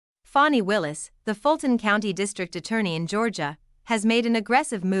Fani Willis, the Fulton County District Attorney in Georgia, has made an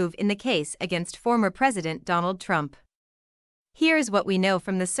aggressive move in the case against former President Donald Trump. Here's what we know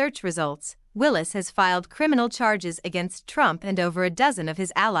from the search results. Willis has filed criminal charges against Trump and over a dozen of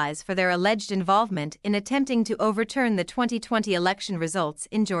his allies for their alleged involvement in attempting to overturn the 2020 election results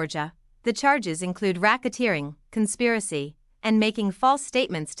in Georgia. The charges include racketeering, conspiracy, and making false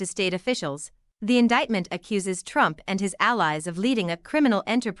statements to state officials. The indictment accuses Trump and his allies of leading a criminal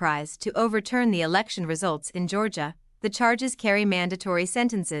enterprise to overturn the election results in Georgia. The charges carry mandatory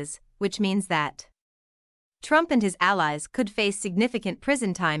sentences, which means that Trump and his allies could face significant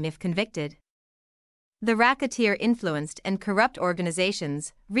prison time if convicted. The Racketeer Influenced and Corrupt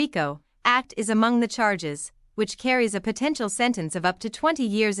Organizations (RICO) Act is among the charges, which carries a potential sentence of up to 20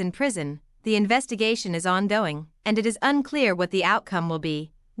 years in prison. The investigation is ongoing, and it is unclear what the outcome will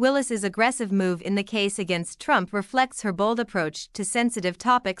be. Willis's aggressive move in the case against Trump reflects her bold approach to sensitive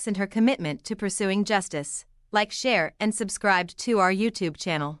topics and her commitment to pursuing justice. Like, share, and subscribe to our YouTube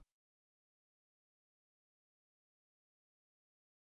channel.